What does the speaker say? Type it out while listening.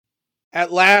At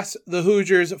last, the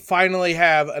Hoosiers finally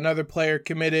have another player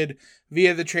committed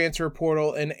via the transfer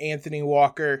portal in Anthony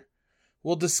Walker.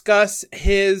 We'll discuss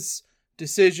his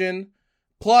decision.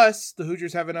 Plus, the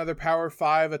Hoosiers have another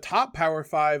a top Power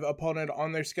 5 opponent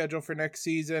on their schedule for next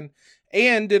season.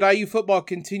 And did IU football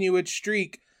continue its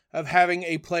streak of having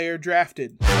a player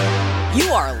drafted? You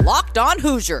are Locked On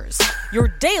Hoosiers, your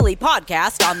daily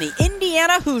podcast on the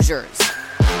Indiana Hoosiers.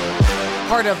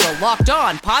 Part of the Locked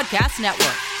On Podcast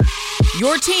Network.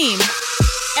 Your team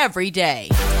every day.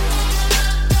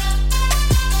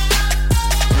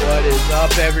 What is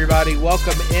up, everybody?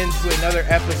 Welcome into another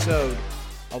episode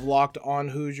of Locked On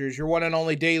Hoosiers, your one and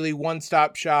only daily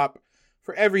one-stop shop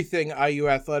for everything IU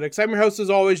athletics. I'm your host, as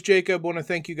always, Jacob. I want to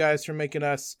thank you guys for making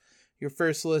us your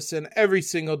first listen every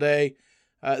single day.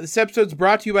 This episode is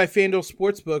brought to you by FanDuel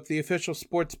Sportsbook, the official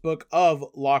sportsbook of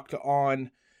Locked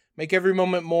On. Make every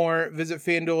moment more. Visit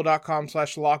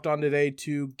FanDuel.com/LockedOn today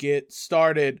to get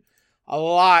started. A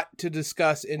lot to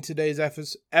discuss in today's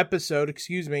episode.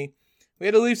 We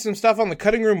had to leave some stuff on the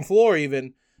cutting room floor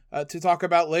even to talk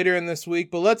about later in this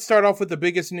week. But let's start off with the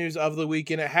biggest news of the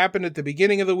weekend. It happened at the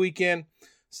beginning of the weekend.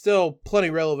 Still plenty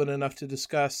relevant enough to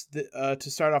discuss to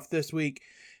start off this week.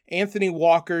 Anthony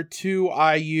Walker to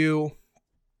IU,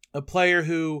 a player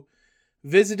who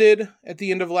visited at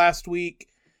the end of last week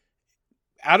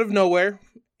out of nowhere,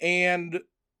 and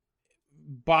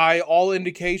by all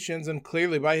indications and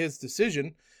clearly by his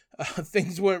decision,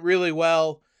 things went really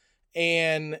well,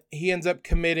 and he ends up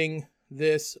committing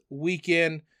this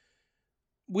weekend.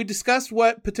 We discussed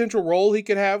what potential role he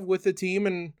could have with the team,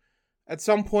 and at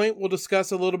some point we'll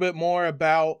discuss a little bit more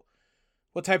about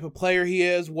what type of player he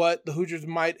is, what the Hoosiers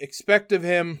might expect of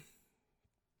him.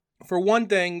 For one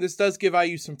thing, this does give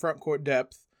IU some front court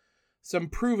depth, some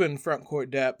proven front court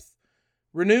depth.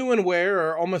 Renew and Ware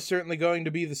are almost certainly going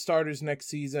to be the starters next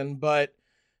season, but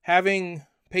having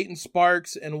Peyton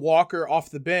Sparks and Walker off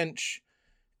the bench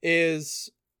is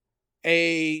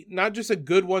not just a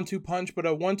good 1-2 punch, but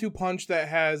a 1-2 punch that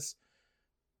has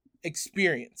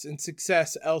experience and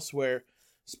success elsewhere.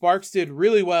 Sparks did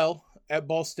really well at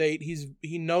Ball State.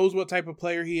 He knows what type of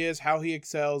player he is, how he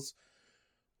excels.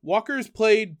 Walker's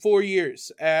played 4 years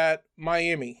at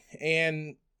Miami,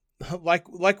 and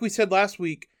like we said last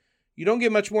week, you don't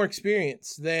get much more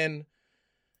experience than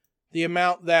the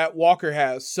amount that Walker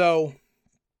has. So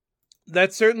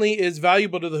that certainly is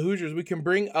valuable to the Hoosiers. We can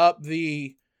bring up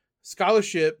the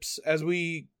scholarships as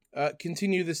we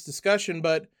continue this discussion,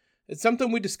 but it's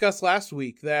something we discussed last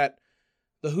week, that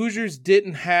the Hoosiers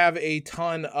didn't have a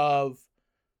ton of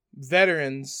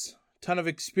veterans, ton of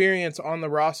experience on the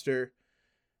roster.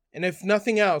 And if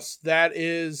nothing else, that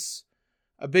is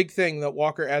a big thing that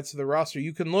Walker adds to the roster.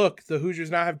 You can look, the Hoosiers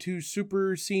now have 2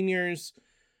 super seniors.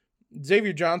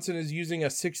 Xavier Johnson is using a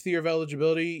 6th year of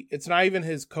eligibility. It's not even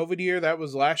his COVID year. That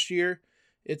was last year.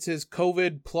 It's his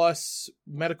COVID plus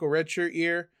medical redshirt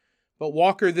year. But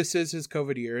Walker, this is his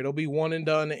COVID year. It'll be one and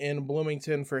done in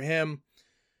Bloomington for him.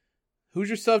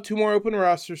 Hoosiers still have 2 more open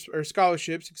rosters, or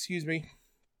scholarships,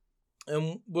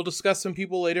 And we'll discuss some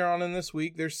people later on in this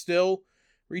week. They're still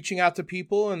reaching out to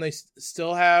people, and they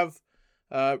still have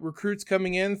recruits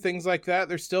coming in, things like that.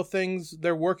 There's still things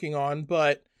they're working on,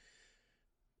 but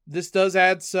this does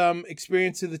add some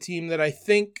experience to the team that I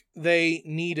think they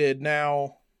needed.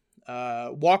 Now,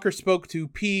 Walker spoke to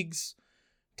Peegs,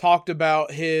 talked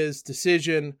about his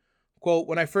decision. Quote,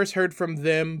 "When I first heard from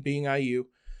them," being IU,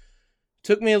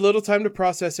 "took me a little time to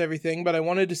process everything, but I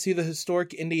wanted to see the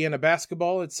historic Indiana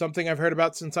basketball. It's something I've heard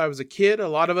about since I was a kid. A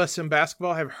lot of us in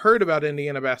basketball have heard about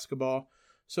Indiana basketball.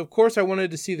 So, of course, I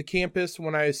wanted to see the campus.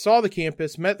 When I saw the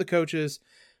campus, met the coaches,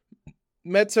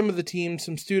 met some of the teams,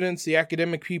 some students, the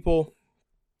academic people,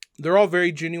 they're all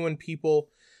very genuine people.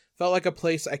 Felt like a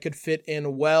place I could fit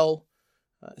in well.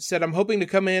 Said I'm hoping to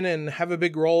come in and have a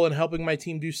big role in helping my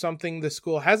team do something the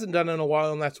school hasn't done in a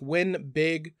while, and that's win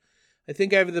big. I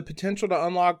think I have the potential to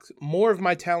unlock more of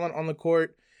my talent on the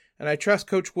court, and I trust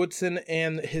Coach Woodson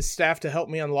and his staff to help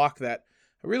me unlock that."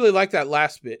 I really like that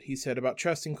last bit he said about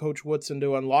trusting Coach Woodson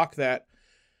to unlock that.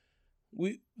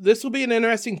 This will be an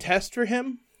interesting test for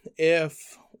him.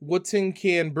 If Woodson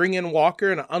can bring in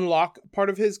Walker and unlock part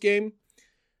of his game,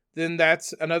 then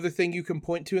that's another thing you can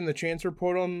point to in the transfer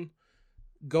portal and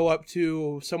go up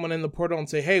to someone in the portal and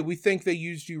say, "Hey, we think they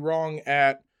used you wrong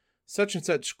at such and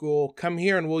such school. Come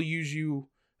here and we'll use you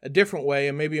a different way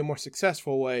and maybe a more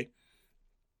successful way."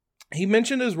 He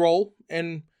mentioned his role,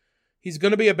 and he's going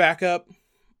to be a backup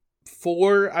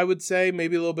 4, I would say,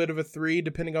 maybe a little bit of a 3,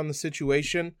 depending on the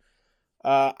situation.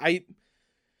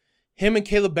 Him and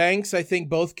Caleb Banks, I think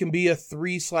both can be a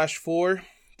 3/4,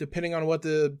 depending on what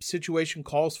the situation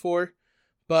calls for.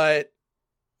 But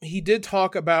he did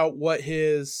talk about what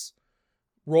his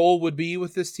role would be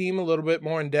with this team a little bit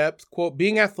more in depth. Quote,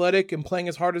 being athletic and playing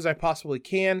as hard as I possibly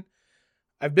can.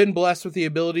 I've been blessed with the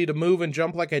ability to move and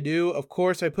jump like I do. Of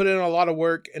course, I put in a lot of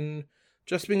work and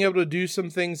just being able to do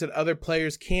some things that other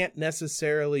players can't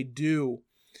necessarily do.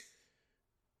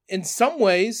 In some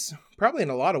ways, probably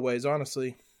in a lot of ways,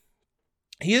 honestly,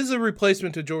 he is a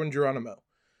replacement to Jordan Geronimo.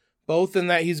 Both in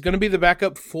that he's going to be the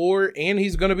backup 4 and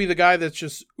he's going to be the guy that's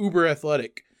just uber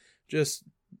athletic. Just,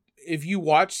 if you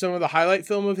watch some of the highlight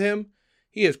film of him,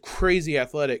 he is crazy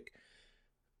athletic.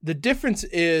 The difference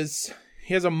is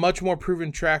he has a much more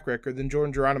proven track record than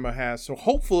Jordan Geronimo has. So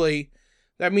hopefully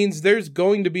that means there's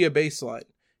going to be a baseline.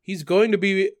 He's going to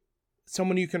be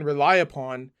someone you can rely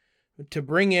upon to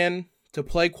bring in, to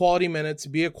play quality minutes,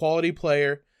 be a quality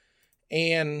player,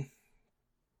 and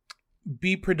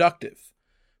be productive.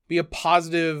 Be a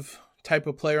positive type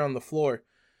of player on the floor.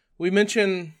 We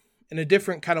mentioned in a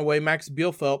different kind of way Max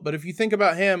Bielfeldt, but if you think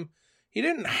about him, he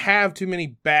didn't have too many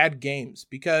bad games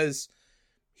because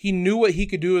he knew what he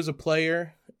could do as a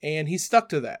player, and he stuck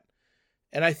to that.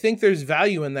 And I think there's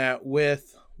value in that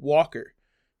with Walker.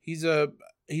 He's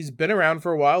been around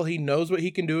for a while. He knows what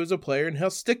he can do as a player, and he'll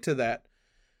stick to that.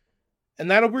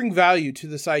 And that'll bring value to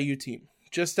this IU team,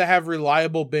 just to have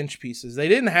reliable bench pieces. They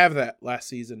didn't have that last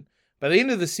season. By the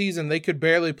end of the season, they could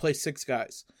barely play 6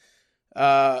 guys.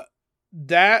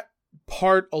 That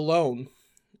part alone,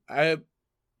 I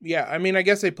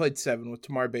guess they played 7 with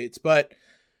Tamar Bates, but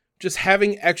just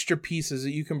having extra pieces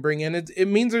that you can bring in, it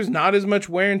means there's not as much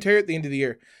wear and tear at the end of the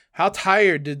year. How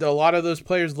tired did a lot of those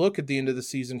players look at the end of the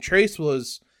season? Trace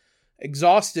was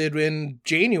exhausted in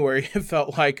January, it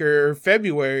felt like, or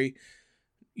February.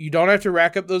 You don't have to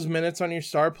rack up those minutes on your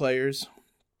star players.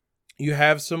 You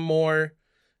have some more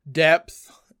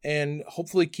depth and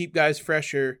hopefully keep guys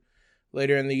fresher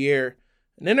later in the year.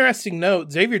 An interesting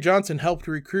note, Xavier Johnson helped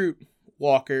recruit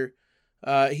Walker.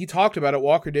 He talked about it.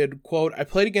 Walker did, quote, I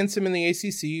played against him in the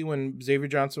ACC when Xavier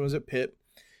Johnson was at Pitt.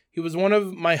 He was one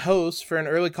of my hosts for an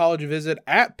early college visit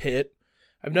at Pitt.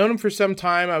 I've known him for some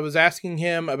time. I was asking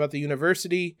him about the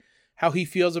university, how he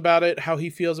feels about it, how he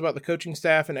feels about the coaching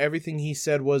staff, and everything he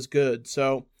said was good.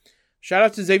 So shout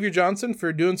out to Xavier Johnson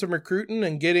for doing some recruiting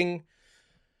and getting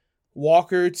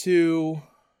Walker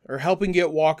helping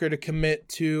get Walker to commit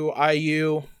to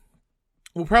IU.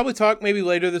 We'll probably talk maybe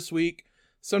later this week.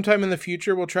 Sometime in the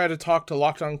future, we'll try to talk to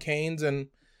Locked On Canes and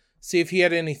see if he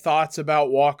had any thoughts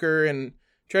about Walker and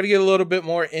try to get a little bit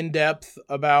more in-depth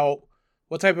about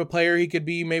what type of player he could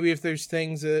be, maybe if there's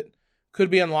things that could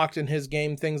be unlocked in his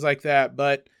game, things like that.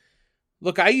 But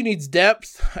look, IU needs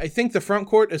depth. I think the front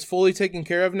court is fully taken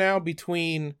care of now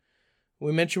between,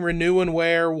 we mentioned Renew and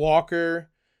Ware, Walker,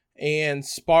 and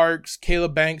Sparks.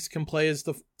 Caleb Banks can play as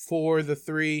the 4, the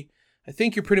 3. I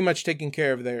think you're pretty much taken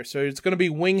care of there. So it's going to be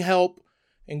wing help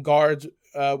and guards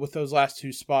with those last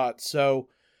 2 spots. So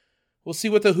we'll see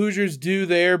what the Hoosiers do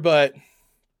there, but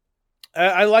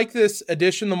I like this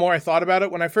addition the more I thought about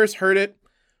it. When I first heard it, I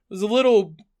was a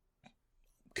little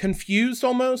confused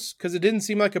almost because it didn't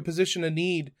seem like a position of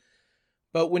need.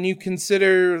 But when you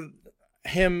consider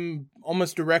him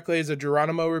almost directly as a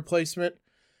Geronimo replacement,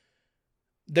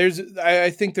 I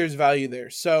think there's value there.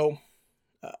 So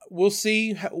we'll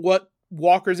see what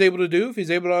Walker's able to do, if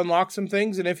he's able to unlock some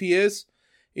things, and if he is,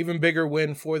 even bigger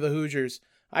win for the Hoosiers.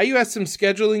 IU has some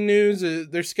scheduling news.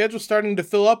 Their schedule's starting to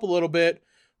fill up a little bit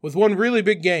with one really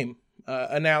big game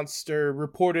announced or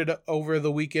reported over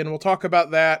the weekend. We'll talk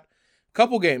about that. A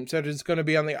couple games that is going to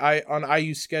be on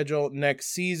IU's schedule next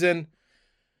season.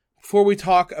 Before we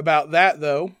talk about that,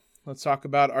 though, let's talk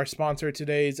about our sponsor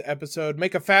today's episode.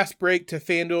 Make a fast break to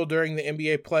FanDuel during the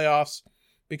NBA playoffs,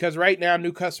 because right now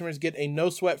new customers get a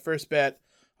no-sweat first bet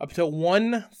up to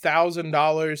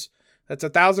 $1,000. That's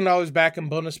 $1,000 back in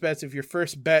bonus bets if your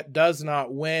first bet does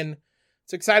not win.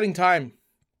 It's an exciting time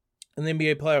in the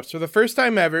NBA playoffs. For the first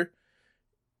time ever,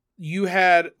 you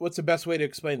had, what's the best way to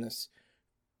explain this?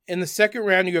 In the second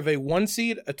round, you have a 1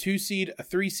 seed, a 2 seed, a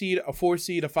 3 seed, a 4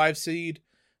 seed, a 5 seed,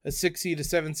 a 6 seed, a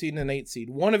 7 seed, and an 8 seed.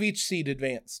 One of each seed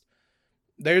advanced.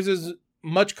 There's as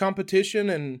much competition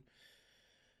and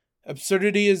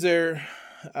absurdity as there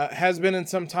has been in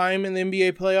some time in the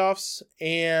NBA playoffs,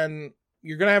 and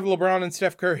you're going to have LeBron and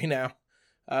Steph Curry now.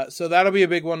 So that'll be a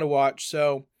big one to watch.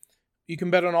 So you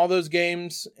can bet on all those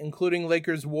games, including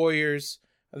Lakers-Warriors.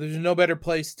 There's no better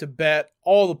place to bet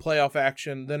all the playoff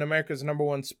action than America's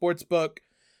 #1 sportsbook.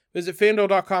 Visit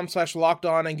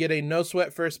FanDuel.com/lockedon and get a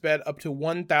no-sweat first bet up to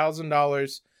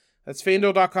 $1,000. That's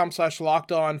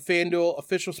FanDuel.com/lockedon. FanDuel,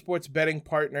 official sports betting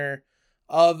partner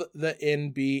of the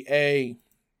NBA.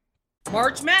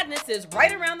 March Madness is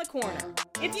right around the corner.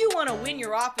 If you want to win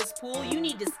your office pool, you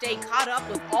need to stay caught up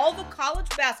with all the college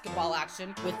basketball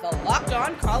action with the Locked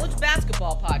On College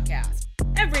Basketball Podcast.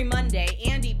 Every Monday,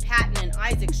 Andy Patton and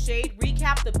Isaac Shade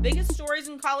recap the biggest stories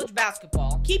in college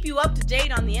basketball, keep you up to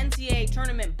date on the NCAA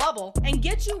tournament bubble, and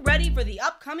get you ready for the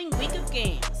upcoming week of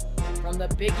games. From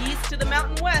the Big East to the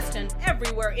Mountain West and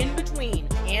everywhere in between,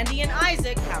 Andy and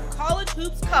Isaac have college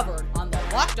hoops covered on the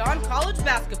Locked On College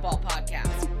Basketball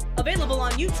Podcast. Available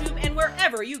on YouTube and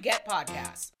wherever you get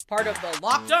podcasts. Part of the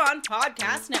Locked On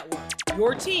Podcast Network.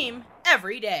 Your team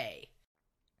every day.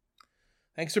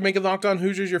 Thanks for making Locked On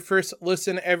Hoosiers your first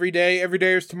listen every day. Every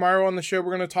day is tomorrow on the show.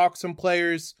 We're going to talk some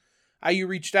players IU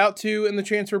reached out to in the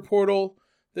transfer portal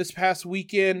this past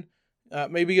weekend.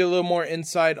 Maybe get a little more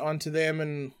insight onto them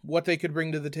and what they could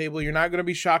bring to the table. You're not going to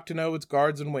be shocked to know it's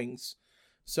guards and wings.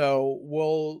 So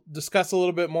we'll discuss a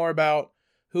little bit more about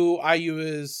who IU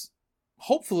is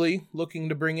hopefully looking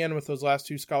to bring in with those last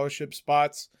two scholarship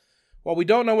spots. While we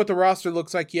don't know what the roster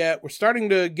looks like yet, we're starting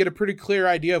to get a pretty clear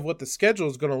idea of what the schedule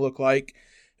is going to look like.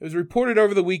 It was reported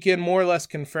over the weekend, more or less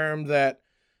confirmed, that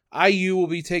IU will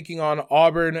be taking on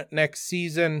Auburn next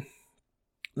season.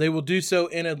 They will do so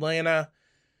in Atlanta.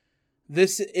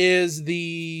 This is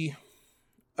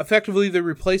effectively the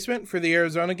replacement for the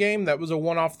Arizona game. That was a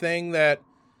one-off thing that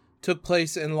took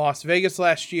place in Las Vegas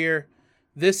last year.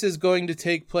 This is going to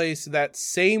take place that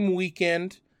same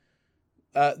weekend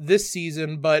this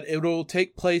season, but it will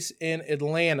take place in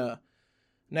Atlanta.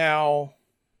 Now,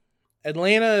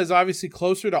 Atlanta is obviously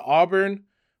closer to Auburn.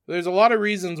 There's a lot of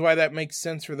reasons why that makes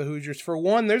sense for the Hoosiers. For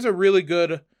one, there's a really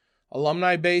good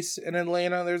alumni base in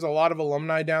Atlanta. There's a lot of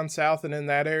alumni down south and in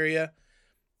that area.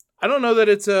 I don't know that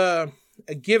it's a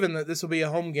given that this will be a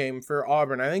home game for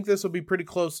Auburn. I think this will be pretty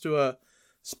close to a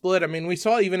split. I mean, we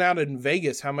saw even out in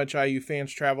Vegas how much IU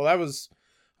fans travel. That was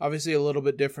obviously a little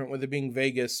bit different with it being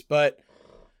Vegas, but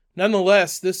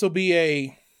nonetheless, this will be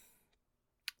a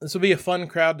fun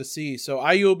crowd to see. So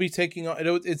IU will be taking on,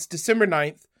 it's December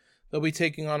 9th. They'll be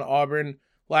taking on Auburn.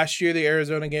 Last year, the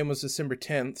Arizona game was December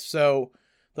 10th. So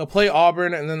they'll play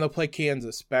Auburn and then they'll play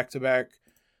Kansas back-to-back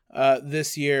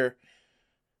this year.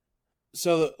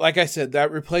 So, like I said,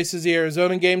 that replaces the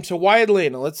Arizona game. So why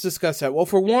Atlanta? Let's discuss that. Well,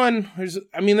 for one, there's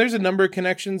a number of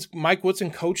connections. Mike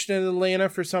Woodson coached in Atlanta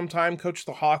for some time, coached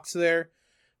the Hawks there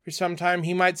for some time.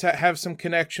 He might have some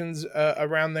connections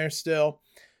around there still.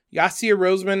 Yasir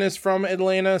Roseman is from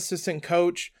Atlanta, assistant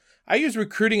coach. IU's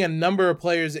recruiting a number of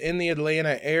players in the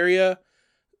Atlanta area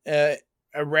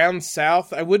around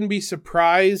South. I wouldn't be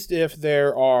surprised if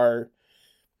there are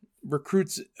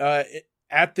recruits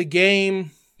at the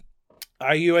game.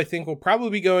 IU, I think, will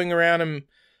probably be going around and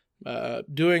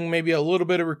doing maybe a little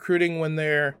bit of recruiting when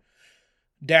they're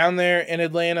down there in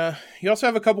Atlanta. You also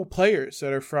have a couple players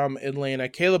that are from Atlanta.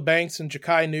 Caleb Banks and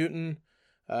Ja'Kai Newton.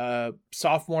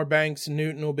 Sophomore Banks and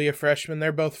Newton will be a freshman.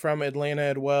 They're both from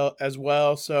Atlanta as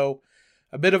well. So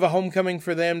a bit of a homecoming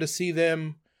for them to see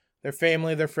them, their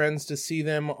family, their friends, to see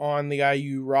them on the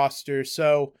IU roster.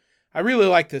 So I really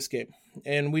like this game.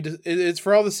 And it's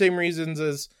for all the same reasons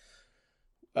as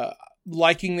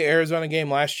liking the Arizona game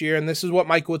last year, and this is what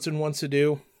Mike Woodson wants to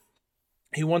do.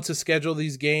 He wants to schedule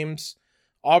these games.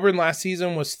 Auburn last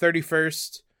season was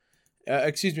 32nd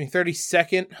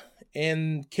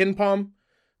in KenPom.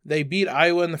 They beat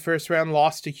Iowa in the first round,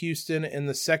 lost to Houston in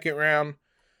the second round.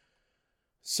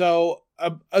 So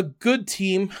a good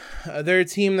team. They're a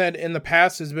team that in the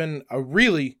past has been a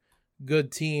really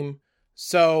good team.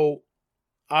 So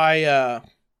I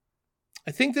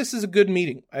think this is a good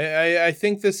meeting. I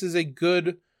think this is a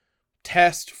good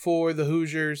test for the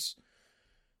Hoosiers.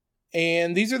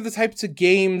 And these are the types of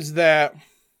games that,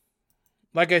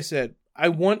 like I said, I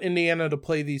want Indiana to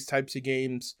play these types of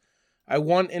games. I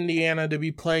want Indiana to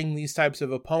be playing these types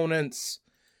of opponents.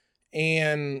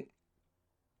 And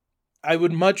I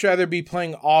would much rather be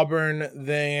playing Auburn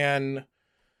than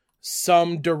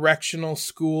some directional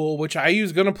school, which IU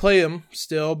is going to play them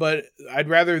still, but I'd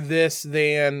rather this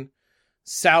than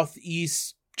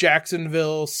Southeast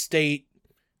Jacksonville State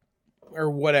or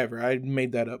whatever. I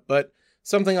made that up, but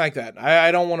something like that.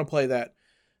 I don't want to play that.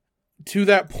 To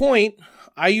that point,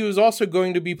 IU is also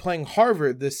going to be playing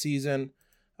Harvard this season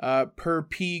per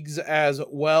Peegs as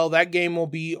well. That game will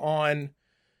be on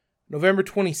November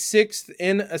 26th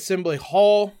in Assembly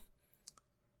Hall.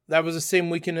 That was the same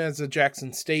weekend as the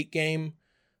Jackson State game.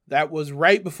 That was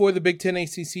right before the Big Ten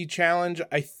ACC Challenge.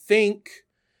 I think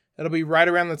it'll be right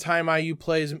around the time IU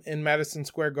plays in Madison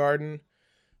Square Garden.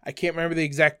 I can't remember the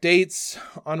exact dates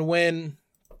on when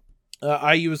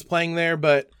IU is playing there,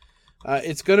 but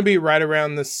it's going to be right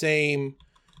around the same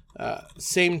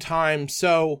time.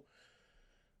 So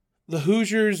The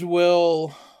Hoosiers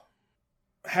will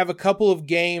have a couple of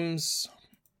games,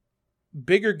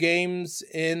 bigger games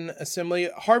in Assembly.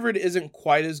 Harvard isn't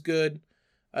quite as good.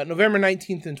 November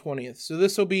 19th and 20th. So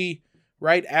this will be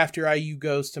right after IU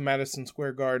goes to Madison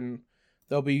Square Garden.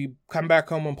 They'll be come back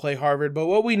home and play Harvard. But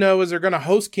what we know is they're going to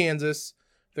host Kansas.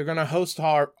 They're going to host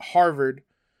Harvard.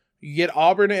 You get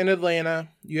Auburn and Atlanta.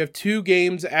 You have 2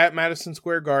 games at Madison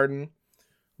Square Garden.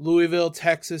 Louisville,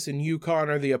 Texas, and UConn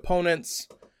are the opponents.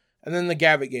 And then the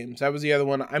Gavitt games. That was the other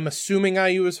one. I'm assuming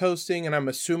IU is hosting, and I'm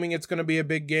assuming it's going to be a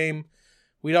big game.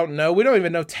 We don't know. We don't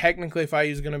even know technically if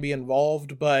IU is going to be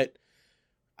involved, but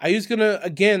IU's going to,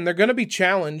 again, they're going to be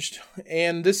challenged,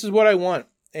 and this is what I want.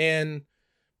 And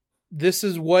this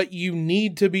is what you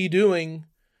need to be doing,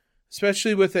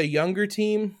 especially with a younger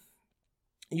team.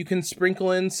 You can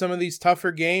sprinkle in some of these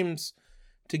tougher games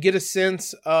to get a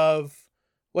sense of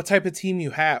what type of team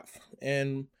you have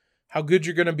and how good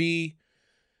you're going to be,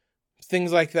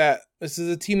 things like that. This is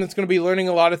a team that's going to be learning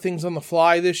a lot of things on the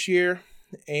fly this year.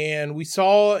 And we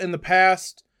saw in the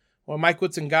past when Mike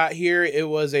Woodson got here, it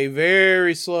was a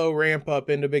very slow ramp up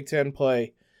into Big Ten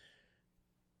play.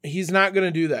 He's not going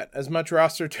to do that. As much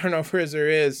roster turnover as there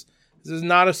is, this is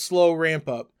not a slow ramp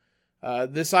up.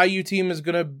 This IU team is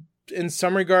going to, in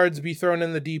some regards, be thrown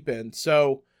in the deep end.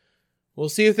 So we'll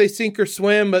see if they sink or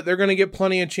swim, but they're going to get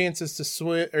plenty of chances to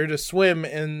swim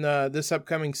in this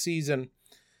upcoming season.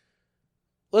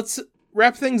 Let's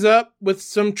wrap things up with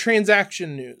some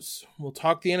transaction news. We'll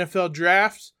talk the NFL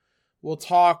draft. We'll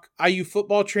talk IU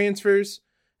football transfers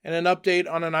and an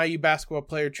update on an IU basketball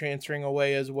player transferring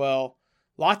away as well.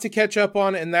 Lot to catch up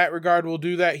on in that regard. We'll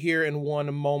do that here in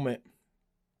one moment.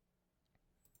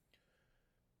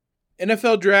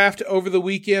 NFL draft over the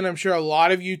weekend. I'm sure a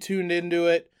lot of you tuned into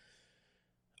it.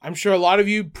 I'm sure a lot of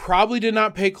you probably did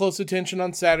not pay close attention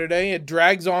on Saturday. It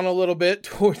drags on a little bit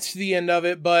towards the end of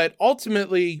it, but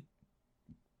ultimately,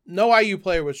 no IU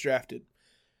player was drafted.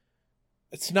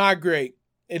 It's not great.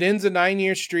 It ends a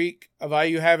 9-year streak of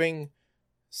IU having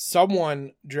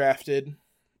someone drafted.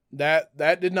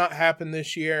 That did not happen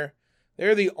this year.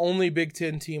 They're the only Big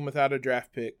Ten team without a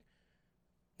draft pick.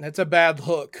 That's a bad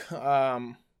look.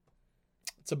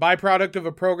 It's a byproduct of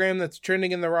a program that's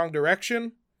trending in the wrong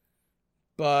direction,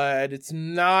 but it's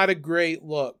not a great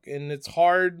look, and it's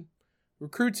hard.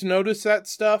 Recruits notice that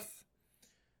stuff.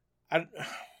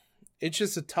 It's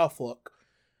just a tough look.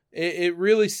 It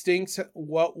really stinks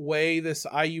what way this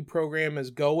IU program is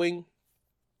going.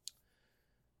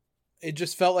 It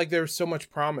just felt like there was so much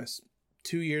promise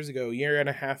 2 years ago, a year and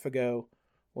a half ago,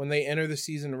 when they enter the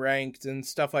season ranked and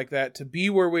stuff like that. To be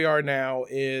where we are now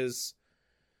is,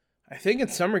 I think in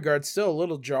some regards, still a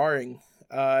little jarring.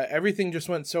 Everything just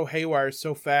went so haywire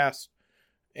so fast,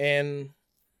 and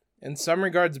in some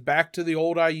regards back to the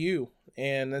old IU,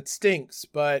 and it stinks.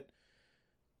 But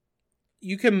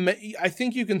I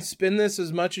think you can spin this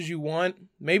as much as you want.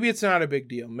 Maybe it's not a big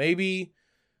deal. Maybe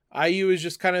IU is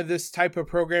just kind of this type of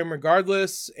program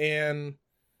regardless, and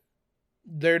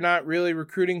they're not really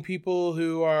recruiting people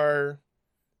who are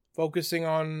focusing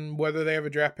on whether they have a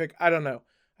draft pick. I don't know.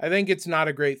 I think it's not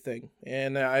a great thing.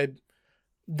 And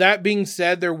that being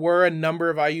said, there were a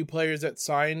number of IU players that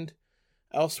signed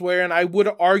elsewhere, and I would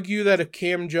argue that if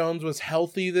Cam Jones was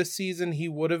healthy this season, he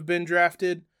would have been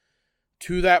drafted.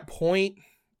 To that point,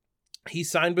 he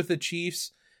signed with the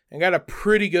Chiefs and got a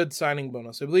pretty good signing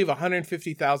bonus. I believe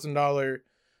 $150,000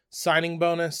 signing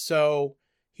bonus. So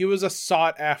he was a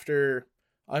sought-after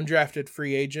undrafted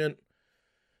free agent.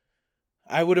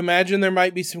 I would imagine there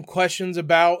might be some questions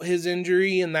about his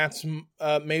injury, and that's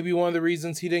maybe one of the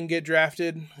reasons he didn't get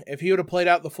drafted. If he would have played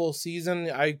out the full season,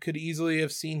 I could easily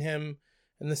have seen him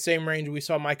in the same range we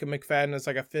saw Micah McFadden as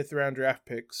like a 5th-round draft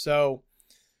pick. So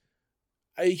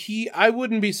I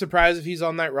wouldn't be surprised if he's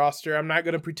on that roster. I'm not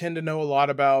going to pretend to know a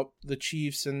lot about the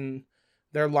Chiefs and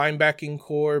their linebacking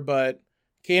core, but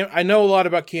I know a lot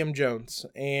about Cam Jones,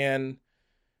 and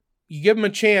you give him a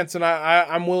chance, and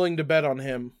I'm willing to bet on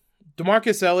him.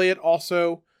 DeMarcus Elliott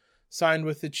also signed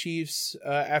with the Chiefs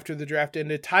after the draft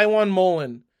ended. Tywan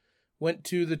Mullen went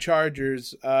to the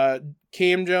Chargers.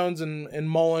 Cam Jones and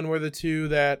Mullen were the two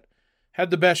that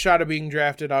had the best shot of being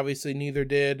drafted. Obviously, neither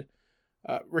did.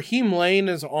 Raheem Lane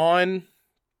is on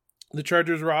the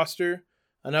Chargers roster,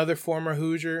 another former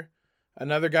Hoosier,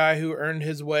 another guy who earned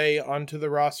his way onto the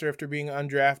roster after being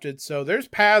undrafted. So there's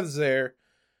paths there.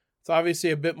 It's obviously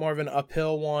a bit more of an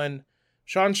uphill one.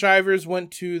 Sean Shivers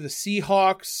went to the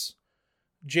Seahawks.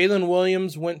 Jalen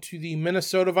Williams went to the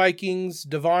Minnesota Vikings.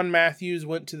 Devon Matthews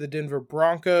went to the Denver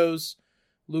Broncos.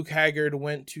 Luke Haggard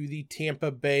went to the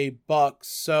Tampa Bay Bucks.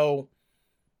 So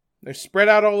they're spread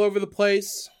out all over the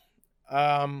place.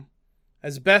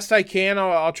 as best I can,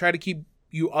 I'll try to keep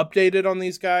you updated on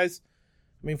these guys.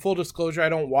 I mean, full disclosure, I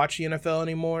don't watch the NFL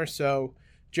anymore. So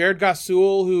Jared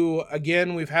Gasul, who,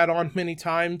 again, we've had on many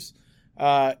times,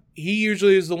 he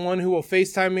usually is the one who will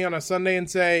FaceTime me on a Sunday and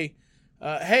say,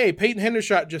 hey, Peyton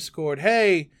Hendershot just scored.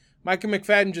 Hey, Micah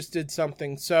McFadden just did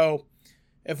something. So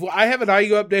if I have an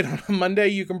IU update on a Monday,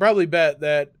 you can probably bet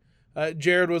that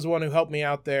Jared was the one who helped me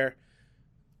out there.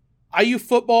 IU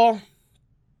football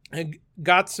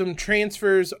got some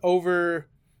transfers over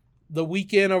the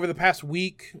weekend, over the past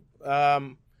week.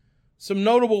 Some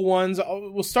notable ones.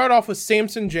 We'll start off with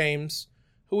Samson James,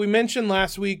 who we mentioned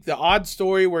last week, the odd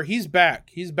story where he's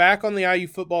back. He's back on the IU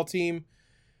football team.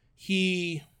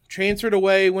 He transferred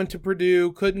away, went to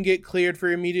Purdue, couldn't get cleared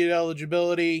for immediate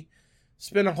eligibility,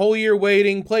 spent a whole year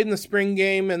waiting, played in the spring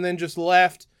game, and then just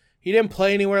left. He didn't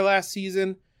play anywhere last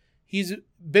season. He's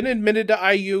been admitted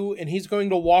to IU, and he's going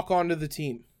to walk onto the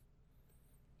team.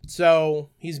 So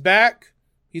he's back.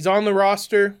 He's on the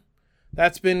roster.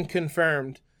 That's been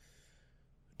confirmed.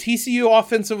 TCU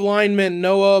offensive lineman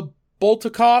Noah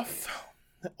Boltikoff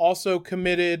also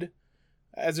committed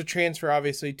as a transfer,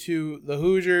 obviously, to the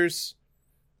Hoosiers.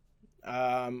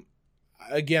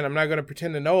 Again, I'm not going to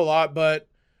pretend to know a lot, but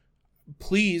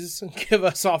please give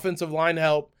us offensive line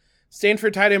help.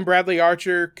 Stanford tight end Bradley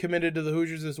Archer committed to the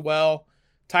Hoosiers as well.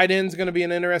 Tight end's going to be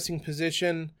an interesting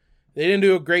position. They didn't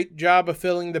do a great job of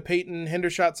filling the Peyton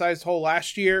Hendershot-sized hole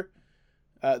last year.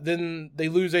 Then they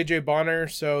lose A.J. Bonner,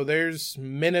 so there's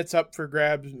minutes up for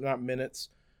grabs, not minutes,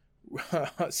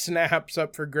 snaps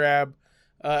up for grab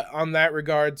on that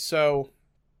regard. So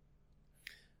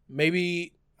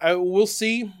maybe we'll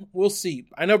see. We'll see.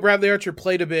 I know Bradley Archer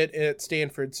played a bit at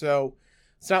Stanford, so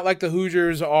it's not like the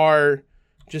Hoosiers are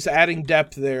just adding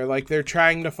depth there. Like they're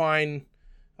trying to find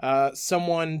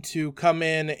someone to come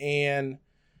in and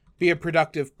be a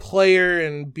productive player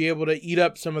and be able to eat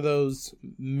up some of those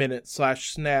minutes /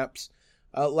 snaps.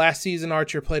 Last season,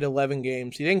 Archer played 11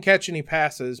 games. He didn't catch any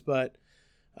passes, but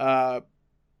the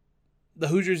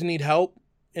Hoosiers need help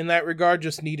in that regard,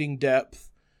 just needing depth.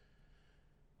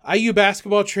 IU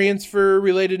basketball transfer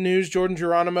related news, Jordan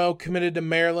Geronimo committed to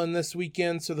Maryland this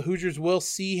weekend, so the Hoosiers will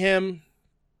see him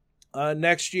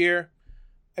next year.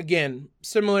 Again,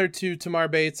 similar to Tamar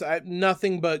Bates, I have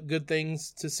nothing but good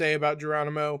things to say about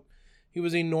Geronimo. He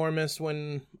was enormous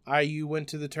when IU went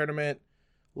to the tournament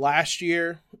last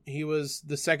year. He was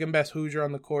the second best Hoosier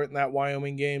on the court in that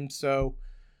Wyoming game. So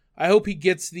I hope he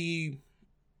gets the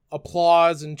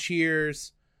applause and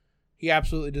cheers he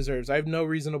absolutely deserves. I have no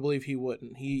reason to believe he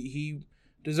wouldn't. He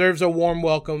deserves a warm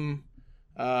welcome.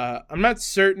 I'm not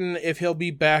certain if he'll be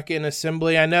back in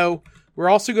assembly. I know we're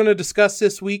also going to discuss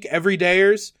this week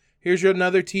everydayers. Here's your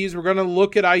another tease. We're going to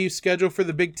look at IU's schedule for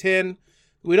the Big Ten.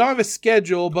 We don't have a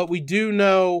schedule, but we do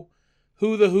know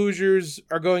who the Hoosiers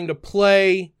are going to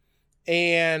play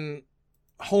and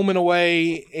home and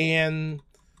away and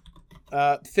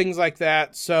things like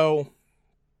that. So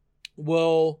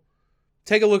we'll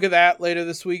take a look at that later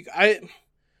this week.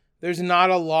 There's not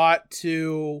a lot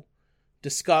to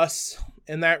discuss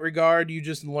in that regard. You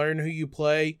just learn who you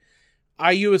play.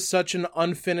 IU is such an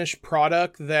unfinished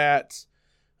product that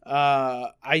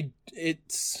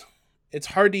it's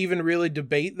hard to even really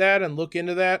debate that and look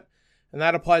into that. And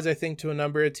that applies, I think, to a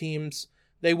number of teams.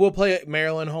 They will play at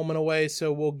Maryland home and away,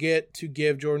 so we'll get to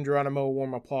give Jordan Geronimo a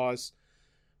warm applause.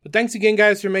 But thanks again,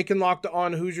 guys, for making Locked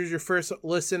On Hoosiers your first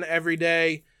listen every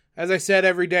day. As I said,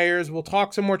 everydayers, we'll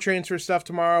talk some more transfer stuff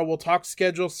tomorrow. We'll talk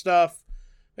schedule stuff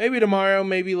maybe tomorrow,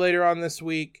 maybe later on this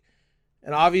week.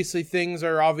 And obviously things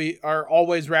are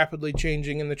always rapidly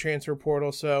changing in the transfer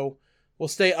portal, so we'll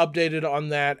stay updated on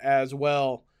that as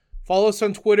well. Follow us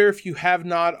on Twitter if you have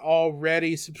not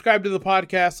already. Subscribe to the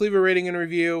podcast. Leave a rating and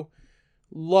review.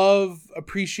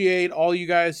 Appreciate all you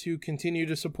guys who continue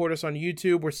to support us on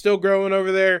YouTube. We're still growing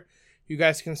over there. You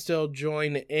guys can still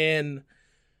join in.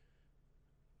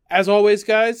 As always,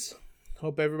 guys,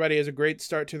 hope everybody has a great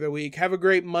start to their week. Have a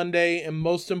great Monday, and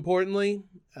most importantly,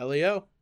 LEO.